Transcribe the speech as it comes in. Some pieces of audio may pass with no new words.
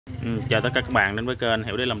Chào tất cả các bạn đến với kênh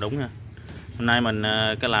Hiểu để làm đúng nha. Hôm nay mình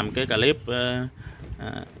làm cái clip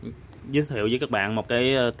giới thiệu với các bạn một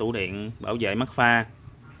cái tủ điện bảo vệ mất pha.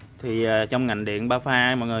 Thì trong ngành điện ba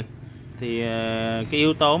pha mọi người, thì cái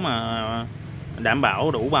yếu tố mà đảm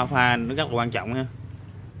bảo đủ ba pha nó rất là quan trọng ha.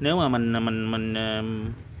 Nếu mà mình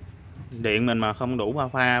điện mình mà không đủ ba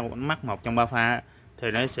pha, mắc một trong ba pha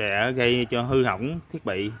thì nó sẽ gây cho hư hỏng thiết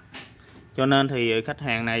bị. Cho nên thì khách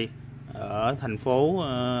hàng này ở thành phố,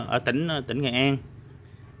 ở tỉnh Nghệ An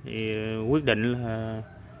thì quyết định là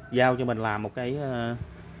giao cho mình làm một cái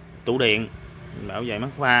tủ điện bảo vệ mất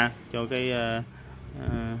pha cho cái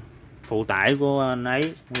phụ tải của anh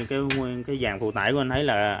ấy. Cái dàn phụ tải của anh ấy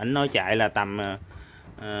là ảnh nói chạy là tầm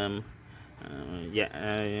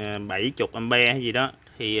 70 ampe hay gì đó,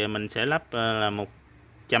 thì mình sẽ lắp là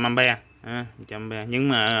 100 ampe, 100 ampe. Nhưng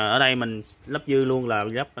mà ở đây mình lắp dư luôn, là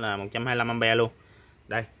lắp là 125 ampe luôn.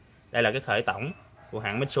 Đây là cái khởi tổng của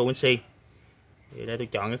hãng Mitsubishi. Thì đây tôi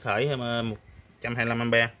chọn cái khởi 125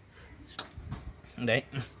 ampe. Đấy,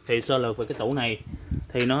 thì sơ lược về cái tủ này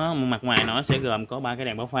thì nó mặt ngoài nó sẽ gồm có 3 cái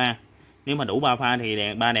đèn báo pha. Nếu mà đủ 3 pha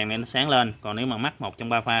thì 3 đèn này nó sáng lên, còn nếu mà mắc một trong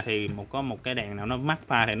 3 pha thì có một cái đèn nào nó mắc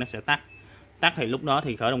pha thì nó sẽ tắt. Thì lúc đó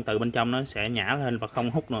thì khởi động từ bên trong nó sẽ nhả lên và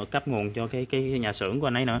không hút nữa, cấp nguồn cho cái nhà xưởng của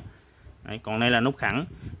anh ấy nữa. Đấy, còn đây là nút khẳng,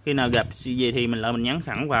 khi nào gặp gì thì mình nhấn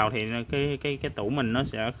khẳng vào thì cái tủ mình nó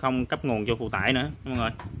sẽ không cấp nguồn cho phụ tải nữa mọi người.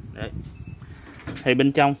 Đấy. Thì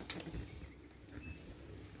bên trong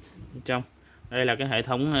đây là cái hệ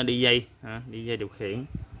thống đi dây điều khiển.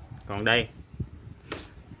 Còn đây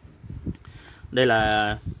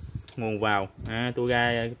là nguồn vào, tôi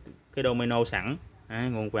ra cái domino sẵn,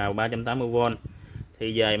 nguồn vào 380V.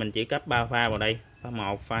 thì về mình chỉ cấp 3 pha vào đây, pha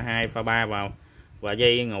 1, pha 2, pha 3 vào. Và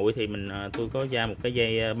dây nguội thì tôi có ra một cái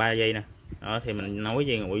dây 3 dây nè. Đó, thì mình nối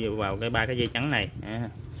dây nguội vào cái 3 cái dây trắng này.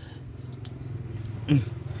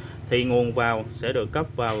 Thì nguồn vào sẽ được cấp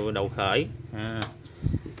vào đầu khởi.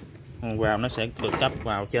 Nguồn vào nó sẽ được cấp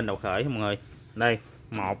vào trên đầu khởi mọi người. Đây,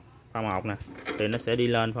 pha 1 nè, thì nó sẽ đi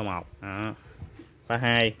lên pha 1. Pha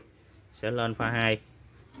 2 sẽ lên pha 2,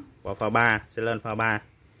 và pha 3 sẽ lên pha 3.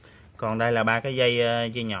 Còn đây là 3 cái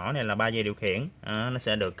dây nhỏ này là 3 dây điều khiển. Nó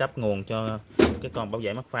sẽ được cấp nguồn cho cái con bảo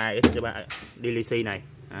vệ mất pha X3 DLC này.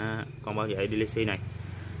 Con bảo vệ DLC này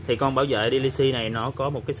thì con bảo vệ DLC này nó có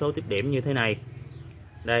một cái số tiếp điểm như thế này.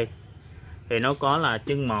 Đây thì nó có là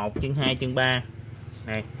chân 1, chân 2, chân 3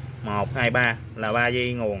 này. 1, 2, 3 là 3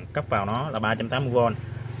 dây nguồn cấp vào nó là 380V.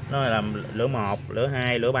 Nó là lửa 1, lửa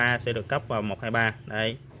 2, lửa 3 sẽ được cấp vào 1, 2, 3.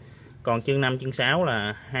 Đấy. Còn chân 5, chân 6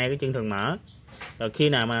 là hai cái chân thường mở. Rồi khi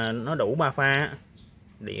nào mà nó đủ 3 pha,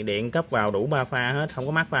 điện cấp vào đủ 3 pha hết, không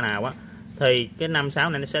có mắc pha nào á, thì cái 5, 6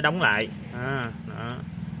 này nó sẽ đóng lại. Đó.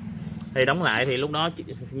 Thì đóng lại thì lúc đó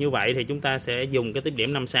như vậy thì chúng ta sẽ dùng cái tiếp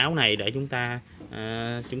điểm 5, 6 này để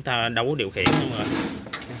chúng ta đấu điều khiển mọi người.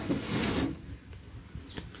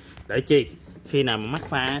 Để chi khi nào mà mắc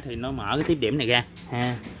pha thì nó mở cái tiếp điểm này ra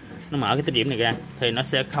nó mở cái tiếp điểm này ra thì nó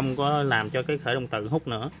sẽ không có làm cho cái khởi động từ hút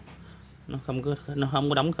nữa, nó không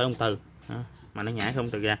có đóng khởi động từ mà nó nhả khởi động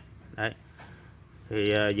từ ra. Đấy,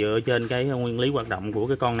 thì dựa trên cái nguyên lý hoạt động của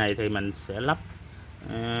cái con này thì mình sẽ lắp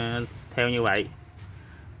theo như vậy.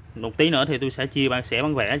 Một tí nữa thì tôi sẽ chia sẻ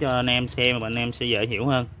bản vẽ cho anh em xem, và anh em sẽ dễ hiểu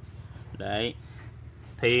hơn. Đấy,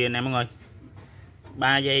 thì nè mọi người,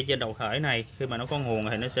 3 dây trên đầu khởi này khi mà nó có nguồn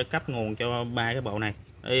thì nó sẽ cấp nguồn cho 3 cái bộ này,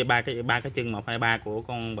 ba cái chân 1, 2, 3 của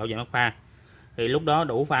con bảo vệ mất pha. Thì lúc đó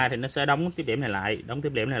đủ pha thì nó sẽ đóng tiếp điểm này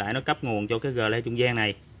lại, nó cấp nguồn cho cái gờ trung gian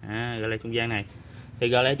này. Gờ trung gian này thì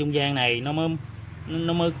gờ trung gian này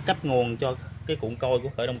nó mới cấp nguồn cho cái cuộn coi của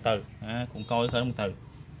khởi động từ, cuộn coi khởi động từ.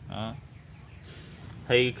 Đó.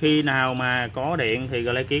 Thì khi nào mà có điện thì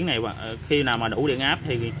gờ kiến này, khi nào mà đủ điện áp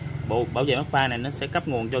thì bộ bảo vệ mất pha này nó sẽ cấp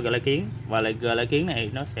nguồn cho gờ kiến, và lại gờ kiến này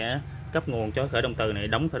nó sẽ cấp nguồn cho khởi động từ này,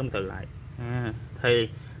 đóng khởi động từ lại. Thì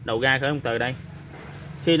đầu ra khởi động từ đây,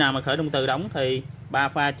 khi nào mà khởi động từ đóng thì 3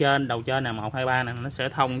 pha trên, đầu trên là 1, 2, 3 này, nó sẽ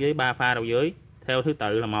thông với 3 pha đầu dưới theo thứ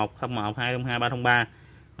tự là 1, 1, 2, 2, 3, 3.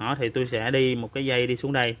 Đó, thì tôi sẽ đi một cái dây đi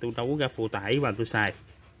xuống đây, tôi đấu ra phụ tải và tôi xài.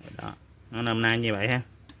 Đó, nó nôm na như vậy ha.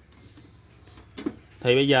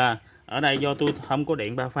 Thì bây giờ ở đây do tôi không có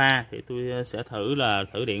điện 3 pha thì tôi sẽ thử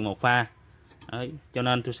điện 1 pha. Đấy, cho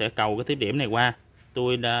nên tôi sẽ cầu cái tiếp điểm này qua.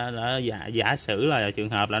 Tôi đã giả sử là trường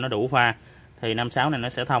hợp là nó đủ pha thì 5, 6 này nó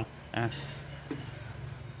sẽ thông.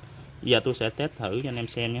 Bây giờ tôi sẽ test thử cho anh em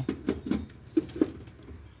xem nhé.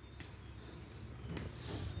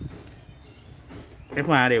 Cái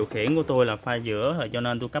pha điều khiển của tôi là pha giữa rồi, cho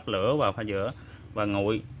nên tôi cấp lửa vào pha giữa và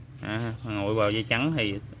nguội vào dây trắng.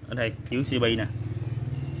 Thì ở đây dưới CB nè,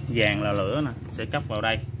 vàng là lửa nè, sẽ cấp vào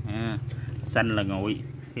đây, xanh là nguội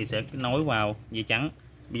thì sẽ nối vào dây trắng.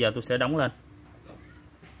 Bây giờ tôi sẽ đóng lên.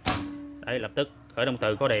 Đấy, lập tức khởi động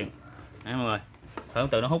từ có điện. Đấy mọi người, khởi động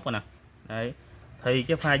từ nó hút rồi nè. Đấy, thì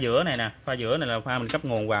cái pha giữa này nè, pha giữa này là pha mình cấp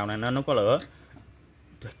nguồn vào nè, nên nó có lửa.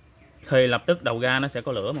 Thì lập tức đầu ga nó sẽ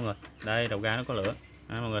có lửa mọi người. Đây, đầu ga nó có lửa.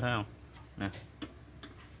 Đấy, mọi người thấy không? Nè,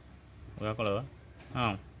 đầu ga có lửa, thấy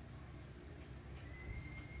không?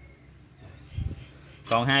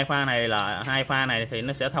 Còn hai pha này thì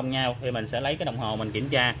nó sẽ thông nhau, thì mình sẽ lấy cái đồng hồ mình kiểm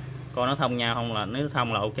tra coi nó thông nhau không, là nếu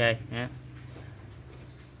thông là ok nha.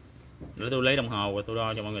 Để tôi lấy đồng hồ và tôi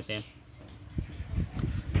đo cho mọi người xem.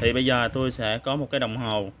 Thì bây giờ tôi sẽ có một cái đồng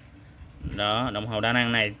hồ đó, đồng hồ đa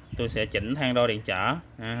năng này tôi sẽ chỉnh thang đo điện trở,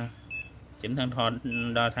 chỉnh thang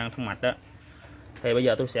đo thang thông mạch đó. Thì bây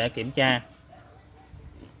giờ tôi sẽ kiểm tra.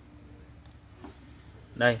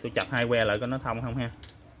 Đây, tôi chập hai que lại coi nó thông không ha.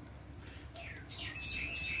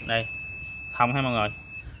 Đây, thông ha mọi người.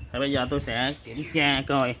 Thì bây giờ tôi sẽ kiểm tra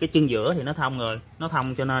coi cái chân giữa thì nó thông rồi, nó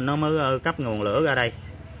thông cho nên nó mới cấp nguồn lửa ra đây.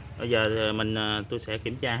 Bây giờ tôi sẽ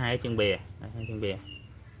kiểm tra hai chân bìa. Đây, hai chân bìa.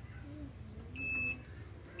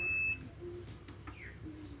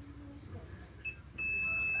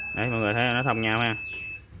 Đấy, mọi người thấy nó thông nhau ha.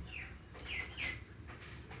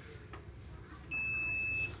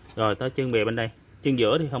 Rồi tới chân bìa bên đây. Chân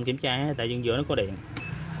giữa thì không kiểm tra, tại chân giữa nó có điện.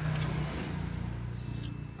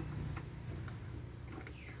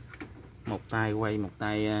 Một tay quay, một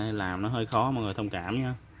tay làm nó hơi khó, mọi người thông cảm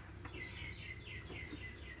nha.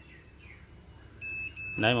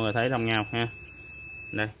 Đây mọi người thấy thông nhau ha.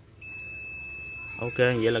 Đây. Ok,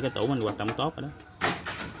 vậy là cái tủ mình hoạt động tốt rồi đó.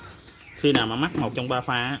 Khi nào mà mắc một trong ba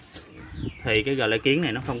pha thì cái gờ lại kiến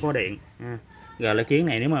này nó không có điện. Gờ lại kiến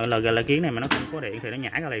này, nếu mà là gờ lại kiến này mà nó không có điện thì nó nhả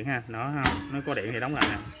ra liền ha. Nó không, nó có điện thì đóng lại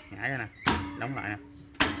nè, nhả ra nè, đóng lại nè.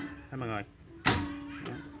 Thấy mọi người.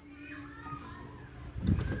 Đó.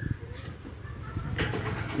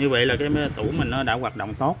 Như vậy là cái tủ mình nó đã hoạt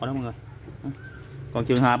động tốt rồi đó mọi người. Còn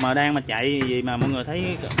trường hợp mà đang mà chạy gì mà mọi người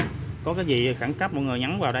thấy có cái gì khẩn cấp, mọi người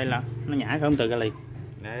nhấn vào đây là nó nhả không từ ra liền.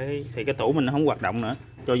 Đấy, thì cái tủ mình nó không hoạt động nữa.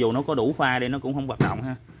 Cho dù nó có đủ pha đi nó cũng không hoạt động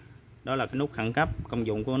ha. Đó là cái nút khẩn cấp, công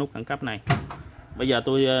dụng của nút khẩn cấp này. Bây giờ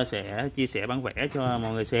tôi sẽ chia sẻ bản vẽ cho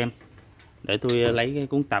mọi người xem. Để tôi lấy cái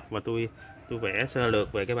cuốn tập và tôi vẽ sơ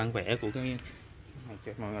lược về cái bản vẽ của cái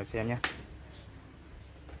cho mọi người xem nhé.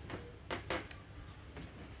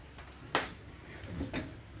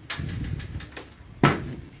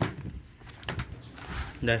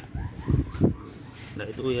 Đây,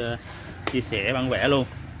 để tôi chia sẻ bản vẽ luôn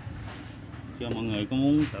cho mọi người có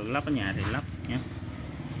muốn tự lắp ở nhà thì lắp nhé.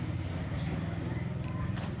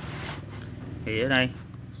 Thì ở đây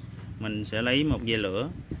mình sẽ lấy một dây lửa,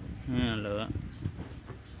 lửa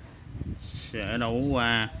sẽ đấu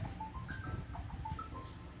qua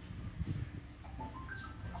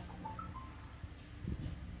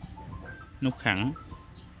nút khẩn.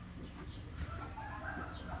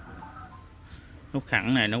 Nút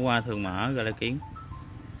khẩn này nó qua thường mở rồi là kiến.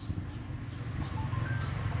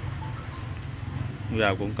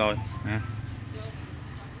 Vào cũng coi ha.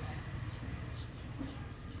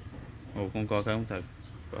 Ồ, con coi khởi động từ.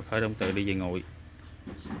 Khởi động từ đi về ngồi.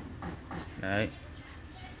 Đấy.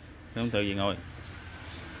 Khởi động từ về ngồi.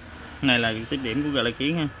 Này là tích điểm của gờ lại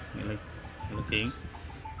kiến ha. Gờ lại kiến.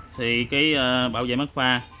 Thì cái bảo vệ mất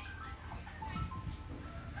pha.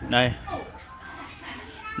 Đây.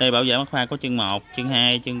 Đây bảo vệ mất pha có chân 1, chân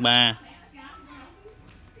 2, chân 3,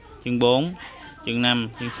 chân 4, chân 5,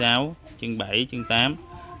 chân 6, chân 7, chân 8.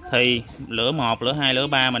 Thì lửa 1, lửa 2, lửa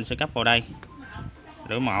 3 mình sẽ cấp vào đây.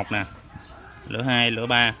 Lửa 1 nè, lửa 2, lửa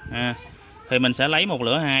 3 ha. Thì mình sẽ lấy một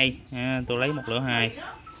lửa 2 ha. Tôi lấy một lửa 2.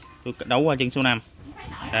 Tôi đấu qua chân số 5.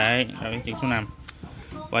 Đấy, chân số 5.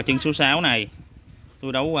 Và chân số 6 này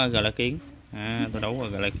tôi đấu qua gờ lại kiến. Tôi đấu qua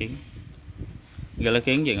gờ lại kiến. Gờ lại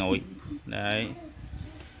kiến về nguội. Đấy.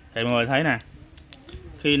 Thì mọi người thấy nè,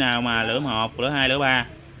 khi nào mà lửa 1, lửa 2, lửa 3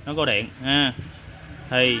 nó có điện ha,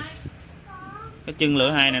 thì cái chân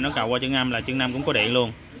lửa 2 này nó cầu qua chân 5 là chân 5 cũng có điện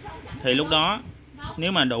luôn. Thì lúc đó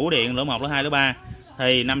nếu mà đủ điện lửa 1, lửa 2, lửa 3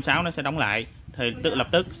 thì 5, 6 nó sẽ đóng lại. Thì lập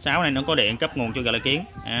tức 6 này nó có điện cấp nguồn cho gờ lại kiến.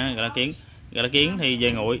 Gờ lại kiến thì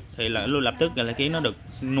về nguội thì là lập tức gờ lại kiến nó được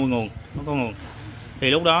nuôi nguồn, nó có nguồn.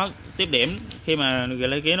 Thì lúc đó tiếp điểm khi mà gờ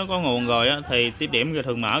lại kiến nó có nguồn rồi á, thì tiếp điểm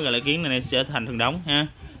thường mở gờ lại kiến này sẽ thành thường đóng ha.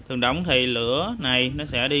 Thường đóng thì lửa này nó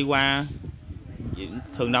sẽ đi qua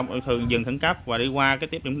thường dừng khẩn cấp và đi qua cái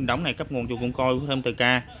tiếp điểm thường đóng này cấp nguồn cho con coi của thêm từ K.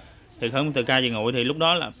 Thì khởi từ K về nguội thì lúc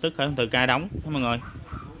đó lập tức khởi từ K đóng đó mọi người.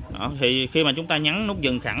 Đó, thì khi mà chúng ta nhấn nút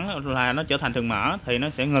dừng khẩn là nó trở thành thường mở thì nó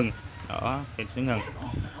sẽ ngừng. Đó, thì sẽ ngừng.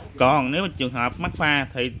 Còn nếu mà trường hợp mắc pha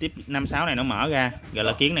thì tiếp 5, 6 này nó mở ra, gờ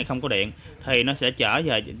lại kiến này không có điện thì nó sẽ trở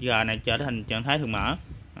về giờ này trở thành trạng thái thường mở.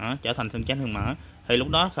 Đó, trở thành trạng thái thường mở. thì lúc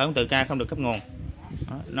đó khởi động từ K không được cấp nguồn.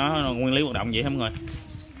 Đó, nó nguyên lý hoạt động vậy hả mọi người.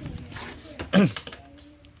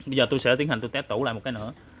 Bây giờ tôi sẽ tiến hành tôi test tủ lại một cái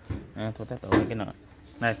nữa. Tôi test tủ lại cái nữa.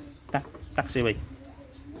 Đây, tắt CP.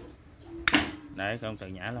 Để khởi động từ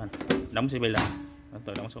nhả lên, đóng CP lên,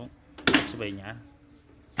 từ đóng xuống, CP nhả.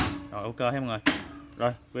 Rồi ok hết mọi người.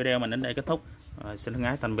 Rồi video mình đến đây kết thúc. Xin thân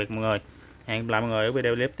ái tạm biệt mọi người. Hẹn gặp lại mọi người ở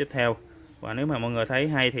video clip tiếp theo. Và nếu mà mọi người thấy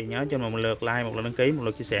hay thì nhớ cho mình một lượt like, một lượt đăng ký, một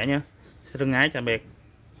lượt chia sẻ nhé. Xin thân ái tạm biệt.